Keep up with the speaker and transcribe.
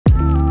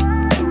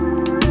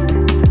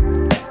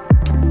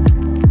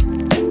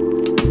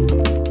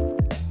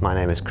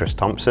is Chris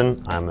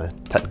Thompson. I'm a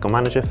technical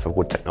manager for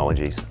wood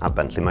technologies at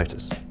Bentley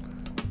Motors.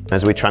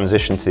 As we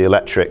transition to the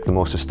electric, the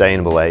more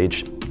sustainable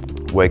age,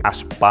 we're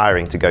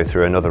aspiring to go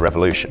through another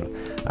revolution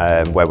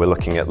where we're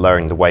looking at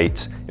lowering the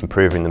weight,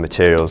 improving the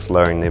materials,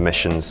 lowering the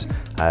emissions,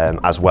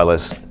 as well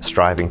as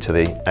striving to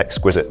the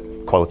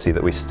exquisite quality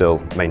that we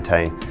still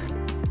maintain.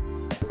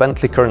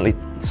 Bentley currently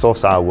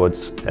source our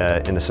woods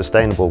in a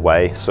sustainable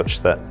way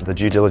such that the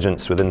due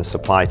diligence within the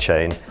supply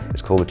chain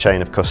is called the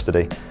chain of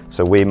custody.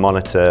 So we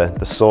monitor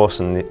the source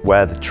and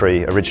where the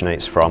tree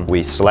originates from.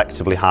 We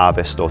selectively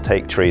harvest or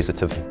take trees that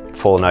have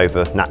fallen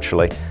over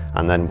naturally,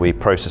 and then we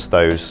process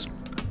those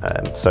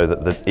so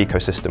that the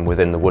ecosystem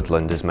within the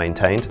woodland is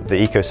maintained. The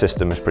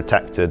ecosystem is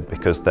protected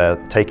because they're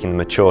taking the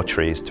mature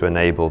trees to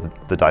enable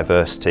the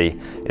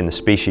diversity in the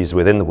species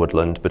within the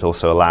woodland, but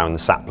also allowing the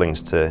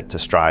saplings to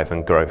strive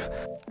and grow.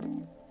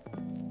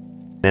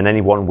 In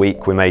any 1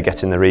 week we may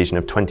get in the region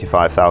of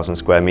 25,000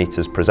 square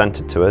metres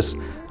presented to us,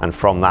 and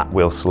from that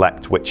we'll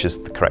select which is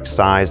the correct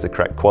size, the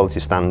correct quality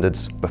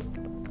standards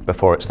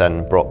before it's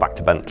then brought back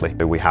to Bentley.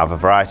 We have a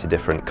variety of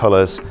different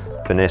colours,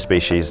 veneer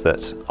species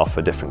that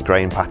offer different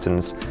grain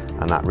patterns,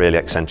 and that really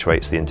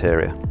accentuates the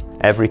interior.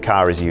 Every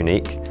car is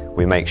unique.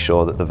 We make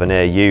sure that the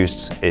veneer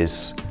used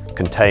is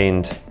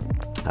contained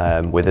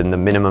within the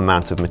minimum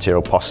amount of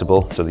material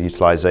possible, so the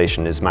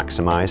utilisation is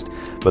maximised,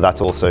 but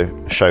that also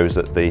shows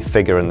that the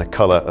figure and the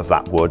colour of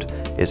that wood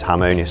is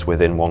harmonious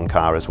within one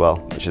car as well,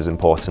 which is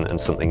important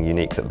and something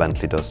unique that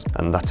Bentley does.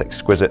 And that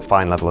exquisite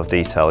fine level of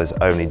detail is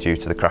only due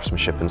to the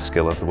craftsmanship and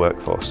skill of the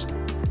workforce.